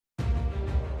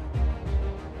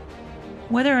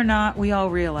Whether or not we all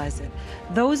realize it,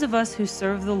 those of us who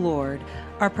serve the Lord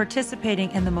are participating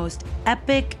in the most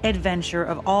epic adventure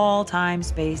of all time,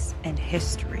 space, and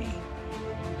history.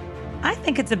 I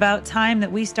think it's about time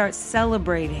that we start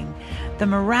celebrating the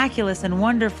miraculous and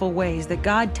wonderful ways that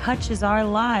God touches our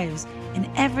lives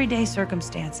in everyday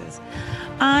circumstances.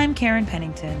 I'm Karen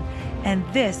Pennington, and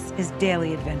this is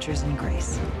Daily Adventures in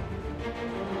Grace.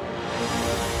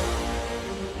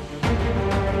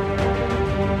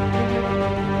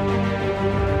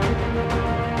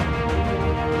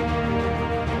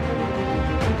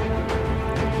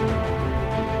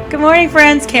 Good morning,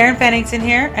 friends. Karen Pennington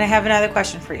here, and I have another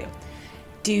question for you.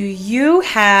 Do you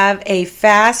have a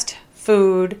fast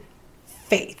food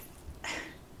faith?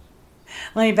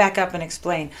 Let me back up and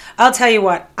explain. I'll tell you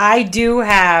what, I do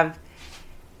have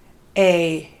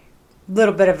a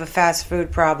little bit of a fast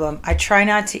food problem. I try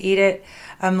not to eat it.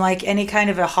 I'm like any kind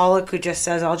of aholic who just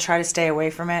says I'll try to stay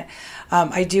away from it.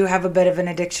 I do have a bit of an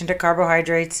addiction to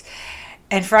carbohydrates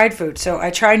and fried food. So I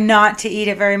try not to eat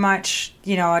it very much.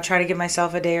 You know, I try to give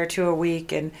myself a day or two a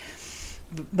week.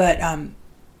 But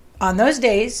on those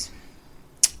days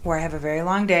where I have a very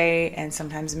long day and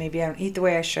sometimes maybe I don't eat the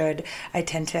way I should, I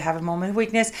tend to have a moment of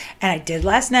weakness. And I did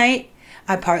last night.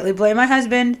 I partly blame my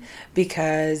husband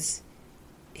because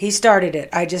he started it.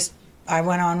 I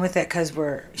went on with it because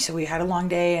we had a long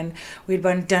day and we'd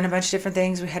done a bunch of different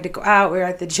things. We had to go out. We were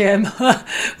at the gym.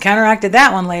 Counteracted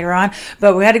that one later on.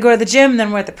 But we had to go to the gym.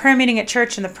 Then we're at the prayer meeting at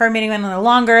church, and the prayer meeting went a little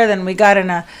longer. Then we got in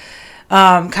a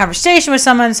conversation with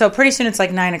someone. So pretty soon it's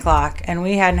like 9 o'clock, and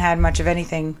we hadn't had much of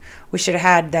anything we should have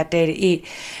had that day to eat.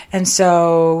 And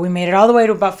so we made it all the way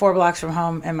to about 4 blocks from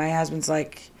home, and my husband's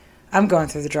like, I'm going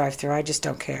through the drive-thru. I just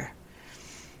don't care.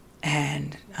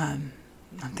 And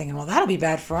I'm thinking, well, that'll be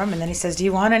bad for him. And then he says, do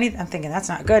you want anything? I'm thinking, that's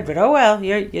not good, but oh well,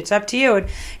 it's up to you. And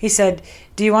he said,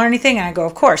 do you want anything? And I go,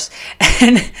 of course.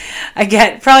 And I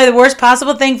get probably the worst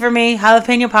possible thing for me,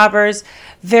 jalapeno poppers,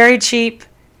 very cheap.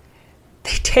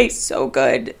 They taste so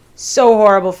good, so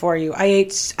horrible for you. I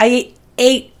ate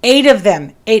eight of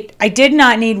them. I did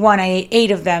not need one. I ate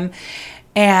 8 of them.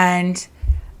 And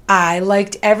I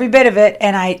liked every bit of it,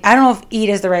 and I don't know if eat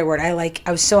is the right word.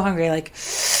 I was so hungry,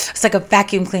 it's like a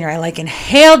vacuum cleaner. I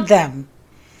inhaled them,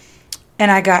 and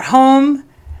I got home,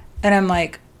 and I'm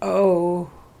like, oh,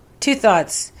 2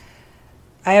 thoughts.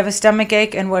 I have a stomach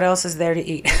ache, and what else is there to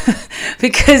eat?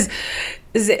 Because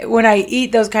when I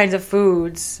eat those kinds of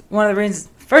foods, one of the reasons,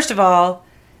 first of all,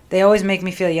 they always make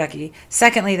me feel yucky.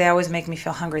 Secondly, they always make me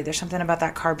feel hungry. There's something about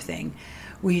that carb thing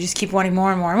where you just keep wanting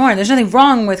more and more and more. And there's nothing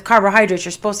wrong with carbohydrates.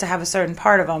 You're supposed to have a certain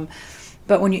part of them.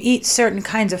 But when you eat certain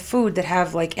kinds of food that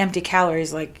have empty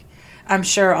calories, I'm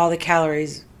sure all the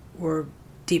calories were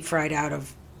deep fried out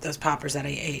of those poppers that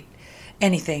I ate.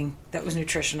 Anything that was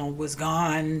nutritional was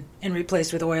gone and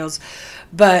replaced with oils.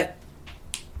 But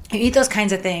you eat those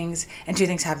kinds of things and 2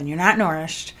 things happen. You're not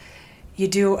nourished. You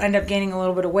do end up gaining a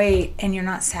little bit of weight, and you're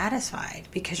not satisfied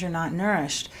because you're not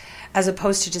nourished, as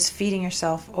opposed to just feeding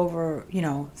yourself over,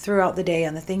 throughout the day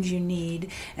on the things you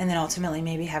need, and then ultimately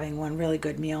maybe having one really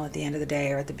good meal at the end of the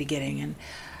day or at the beginning. And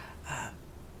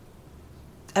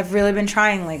I've really been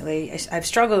trying lately. I've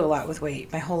struggled a lot with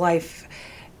weight my whole life,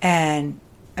 and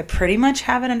I pretty much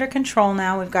have it under control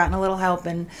now. We've gotten a little help,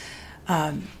 and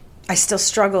I still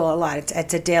struggle a lot.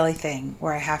 It's a daily thing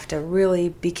where I have to really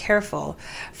be careful.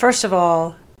 First of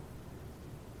all,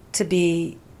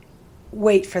 to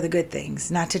wait for the good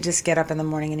things, not to just get up in the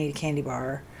morning and eat a candy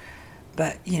bar,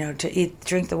 but to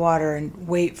drink the water and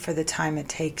wait for the time it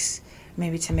takes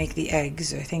maybe to make the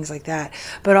eggs or things like that.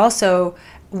 But also,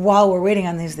 while we're waiting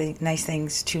on these nice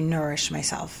things, to nourish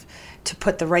myself, to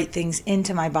put the right things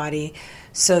into my body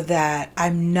so that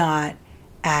I'm not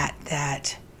at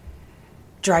that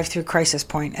drive-through crisis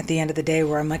point at the end of the day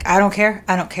where I'm like, I don't care.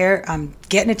 I'm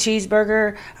getting a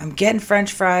cheeseburger, I'm getting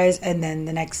French fries, and then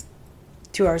the next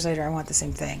 2 hours later I want the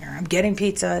same thing. Or I'm getting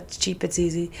pizza, it's cheap, it's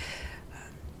easy.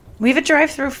 We have a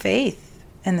drive-through faith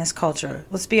in this culture.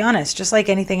 Let's be honest, just like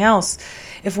anything else,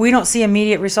 if we don't see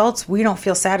immediate results, we don't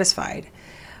feel satisfied.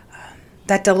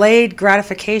 That delayed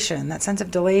gratification, that sense of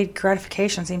delayed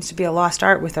gratification seems to be a lost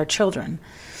art with our children.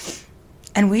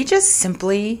 And we just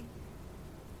simply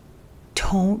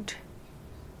don't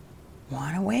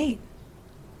want to wait.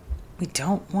 We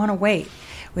don't want to wait.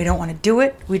 We don't want to do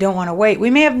it. We don't want to wait. We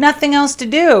may have nothing else to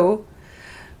do,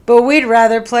 but we'd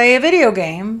rather play a video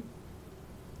game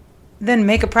than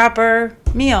make a proper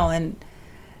meal. And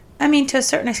I mean, to a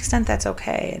certain extent, that's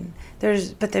okay. And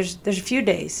there's a few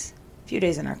days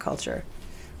in our culture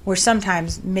where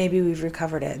sometimes maybe we've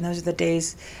recovered it. And those are the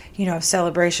days, of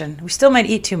celebration. We still might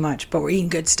eat too much, but we're eating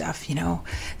good stuff,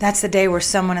 That's the day where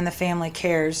someone in the family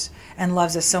cares and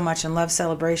loves us so much and loves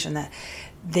celebration that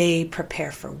they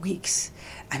prepare for weeks.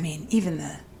 I mean, even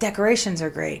the decorations are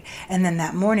great. And then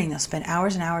that morning they'll spend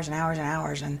hours and hours and hours and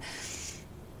hours. And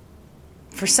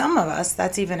for some of us,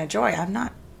 that's even a joy.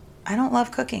 I don't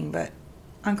love cooking, but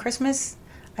on Christmas,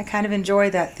 I kind of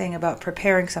enjoy that thing about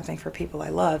preparing something for people I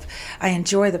love. I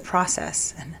enjoy the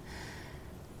process.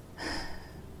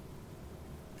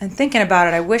 And thinking about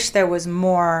it, I wish there was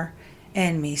more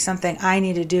in me, something I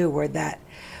need to do where that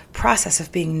process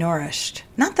of being nourished.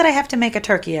 Not that I have to make a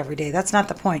turkey every day. That's not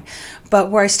the point. But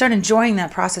where I start enjoying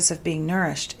that process of being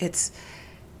nourished, it's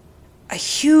a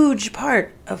huge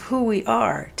part of who we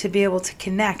are to be able to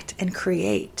connect and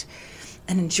create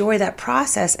and enjoy that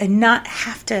process and not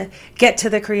have to get to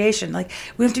the creation. Like,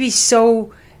 we have to be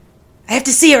I have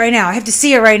to see it right now. I have to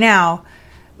see it right now.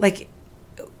 Like,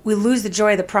 we lose the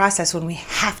joy of the process when we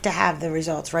have to have the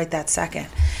results right that second.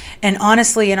 And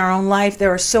honestly, in our own life,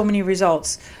 there are so many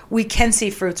results. We can see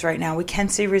fruits right now. We can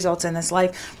see results in this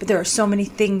life, but there are so many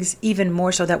things even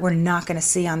more so that we're not going to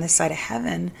see on this side of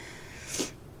heaven.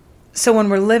 So when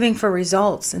we're living for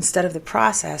results instead of the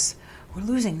process, we're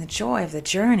losing the joy of the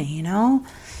journey, And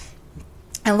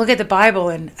look at the Bible,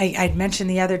 and I'd mentioned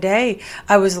the other day,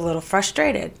 I was a little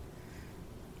frustrated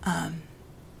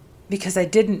because I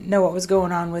didn't know what was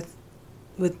going on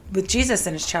with Jesus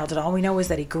in his childhood. All we know is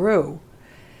that he grew.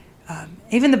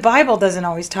 Even the Bible doesn't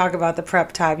always talk about the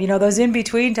prep time, those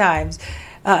in-between times,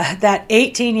 that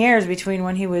 18 years between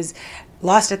when he was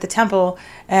lost at the temple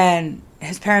and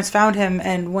his parents found him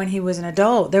and when he was an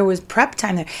adult. There was prep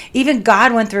time there. Even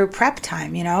God went through prep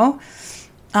time, We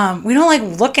don't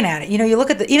like looking at it. You look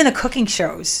at even the cooking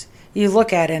shows you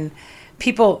look at, and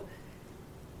people,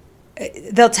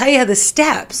 they'll tell you the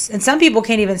steps, and some people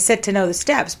can't even sit to know the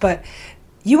steps, but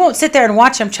you won't sit there and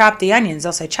watch them chop the onions.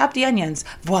 They'll say, chop the onions.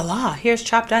 Voila, here's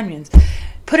chopped onions.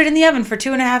 Put it in the oven for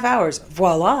 2.5 hours.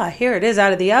 Voila, here it is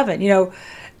out of the oven.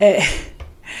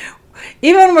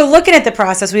 Even when we're looking at the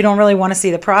process, we don't really want to see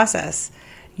the process.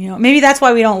 Maybe that's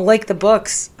why we don't like the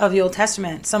books of the Old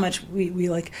Testament so much. We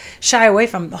like shy away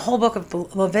from the whole book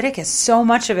of Leviticus. So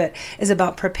much of it is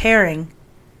about preparing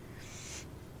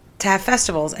to have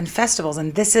festivals. And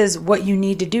this is what you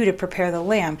need to do to prepare the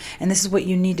lamb. And this is what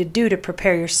you need to do to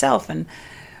prepare yourself. And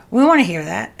we want to hear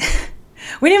that.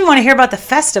 We didn't even want to hear about the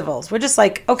festivals. We're just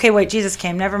like, okay, wait, Jesus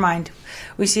came. Never mind.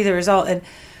 We see the result.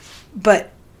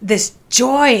 But this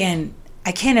joy, and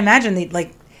I can't imagine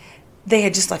they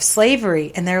had just left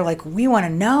slavery, and they're like, we want to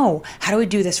know, how do we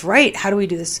do this right? How do we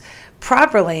do this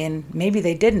properly? And maybe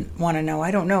they didn't want to know.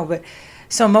 I don't know. But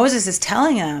so Moses is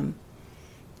telling them,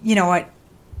 you know what?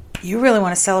 You really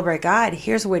want to celebrate God?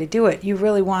 Here's a way to do it. You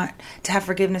really want to have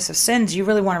forgiveness of sins? You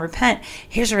really want to repent?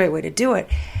 Here's a right way to do it.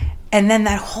 And then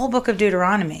that whole book of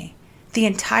Deuteronomy, the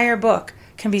entire book,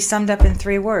 can be summed up in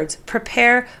 3 words.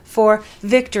 Prepare for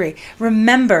victory.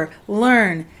 Remember,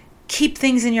 learn, keep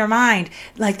things in your mind.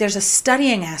 Like, there's a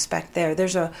studying aspect there.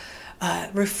 There's a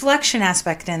reflection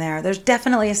aspect in there. There's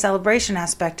definitely a celebration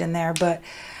aspect in there. But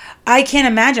I can't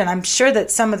imagine. I'm sure that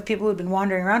some of the people who've been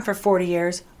wandering around for 40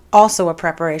 years, also a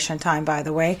preparation time, by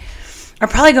the way, are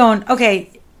probably going,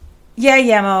 okay,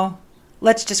 yeah, Mo,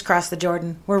 let's just cross the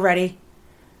Jordan. We're ready.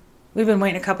 We've been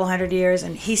waiting a couple 100 years.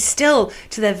 And he's still,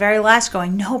 to the very last,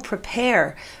 going, no,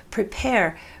 prepare.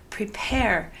 Prepare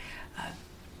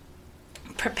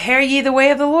ye the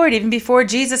way of the Lord. Even before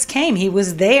Jesus came, he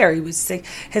was there. He was sick.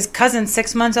 His cousin,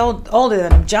 6 months older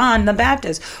than him, John the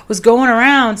Baptist, was going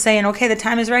around saying, okay, the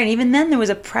time is right. And even then, there was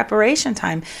a preparation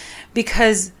time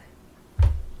because,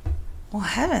 well,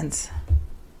 heavens,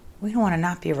 we don't want to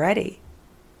not be ready.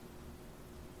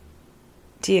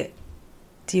 Do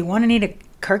you want to eat a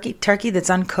turkey that's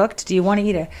uncooked? Do you want to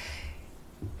eat a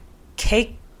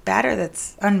cake batter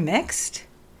that's unmixed?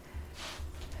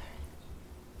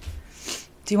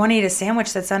 Do you want to eat a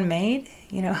sandwich that's unmade?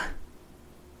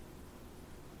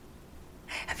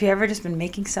 Have you ever just been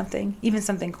making something, even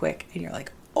something quick, and you're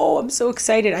like, oh, I'm so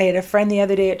excited. I had a friend the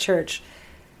other day at church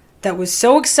that was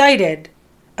so excited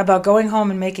about going home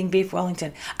and making beef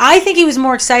Wellington. I think he was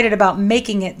more excited about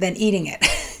making it than eating it.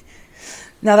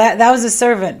 Now, that was a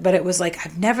servant, but it was like,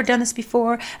 I've never done this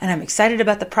before, and I'm excited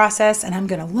about the process, and I'm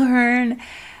going to learn.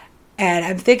 And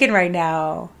I'm thinking right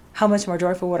now, how much more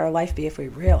joyful would our life be if we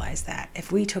realized that?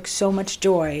 If we took so much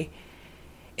joy,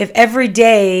 if every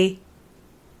day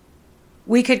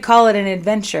we could call it an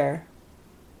adventure,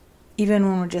 even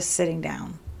when we're just sitting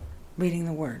down, reading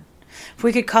the Word. If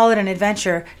we could call it an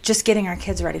adventure, just getting our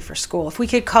kids ready for school. If we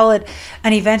could call it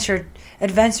an adventure,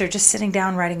 just sitting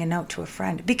down writing a note to a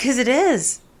friend. Because it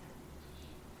is.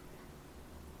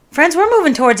 Friends, we're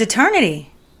moving towards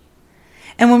eternity.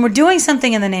 And when we're doing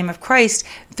something in the name of Christ,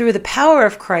 through the power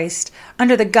of Christ,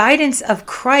 under the guidance of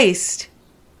Christ,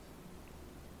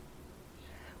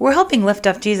 we're helping lift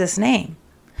up Jesus' name.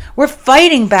 We're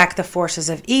fighting back the forces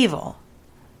of evil.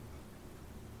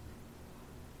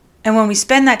 And when we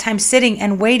spend that time sitting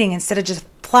and waiting instead of just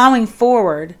plowing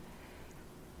forward,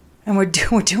 and we're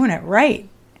doing it right.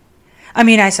 I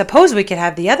mean, I suppose we could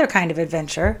have the other kind of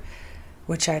adventure,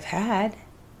 which I've had,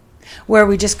 where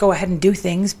we just go ahead and do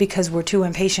things because we're too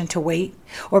impatient to wait,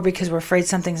 or because we're afraid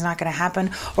something's not going to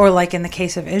happen, or like in the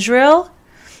case of Israel,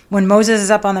 when Moses is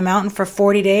up on the mountain for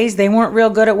 40 days, they weren't real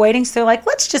good at waiting, so they're like,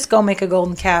 let's just go make a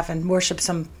golden calf and worship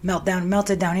some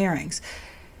melted down earrings.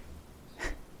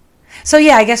 So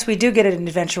yeah, I guess we do get an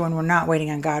adventure when we're not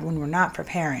waiting on God, when we're not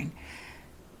preparing.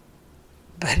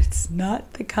 But it's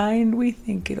not the kind we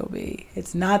think it'll be.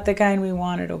 It's not the kind we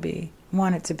want it to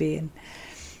be. And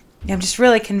I'm just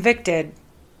really convicted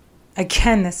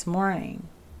again this morning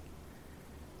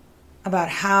about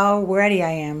how ready I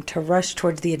am to rush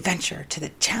towards the adventure, to the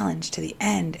challenge, to the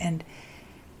end, and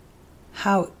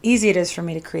how easy it is for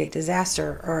me to create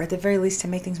disaster, or at the very least to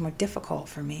make things more difficult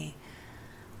for me.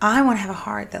 I want to have a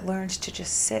heart that learns to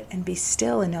just sit and be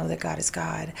still and know that God is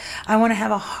God. I want to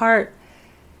have a heart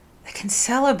that can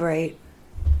celebrate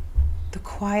the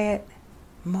quiet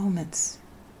moments,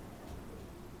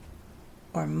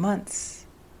 or months,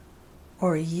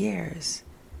 or years,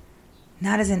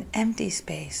 not as an empty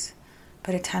space,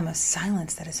 but a time of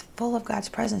silence that is full of God's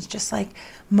presence, just like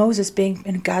Moses being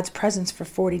in God's presence for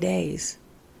 40 days.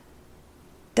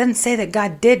 Doesn't say that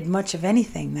God did much of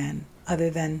anything then, other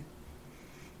than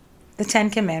the 10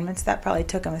 Commandments. That probably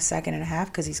took him a second and a half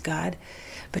because he's God.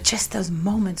 But just those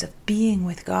moments of being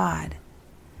with God,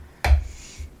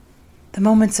 the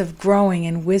moments of growing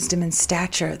in wisdom and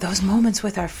stature, those moments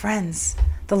with our friends,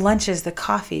 the lunches, the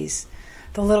coffees,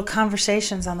 the little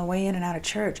conversations on the way in and out of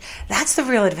church. That's the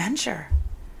real adventure.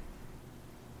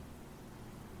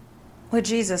 With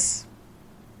Jesus,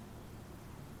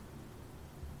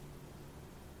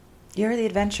 you're the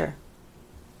adventure.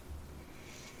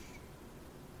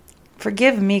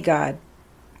 Forgive me, God,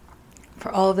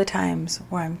 for all of the times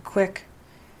where I'm quick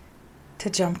to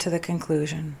jump to the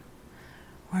conclusion,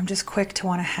 where I'm just quick to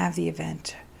want to have the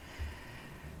event,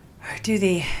 or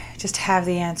just have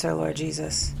the answer, Lord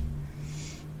Jesus.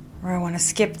 Where I want to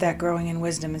skip that growing in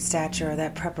wisdom and stature, or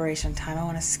that preparation time. I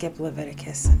want to skip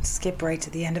Leviticus and skip right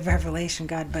to the end of Revelation,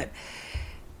 God. But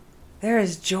there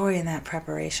is joy in that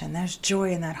preparation. There's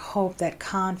joy in that hope, that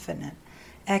confident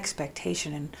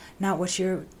expectation, and not what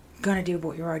you're going to do, but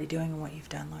what you're already doing and what you've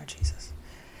done, Lord Jesus.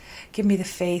 Give me the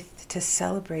faith to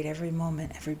celebrate every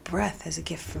moment, every breath as a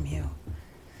gift from you.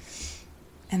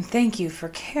 And thank you for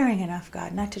caring enough,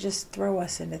 God, not to just throw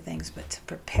us into things, but to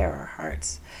prepare our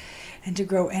hearts and to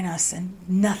grow in us. And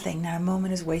nothing, not a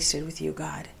moment is wasted with you,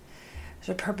 God. There's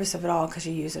a purpose of it all because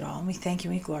you use it all. And we thank you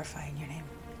and we glorify in your name.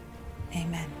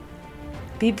 Amen.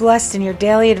 Be blessed in your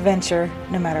daily adventure,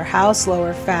 no matter how slow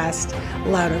or fast,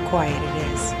 loud or quiet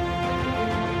it is.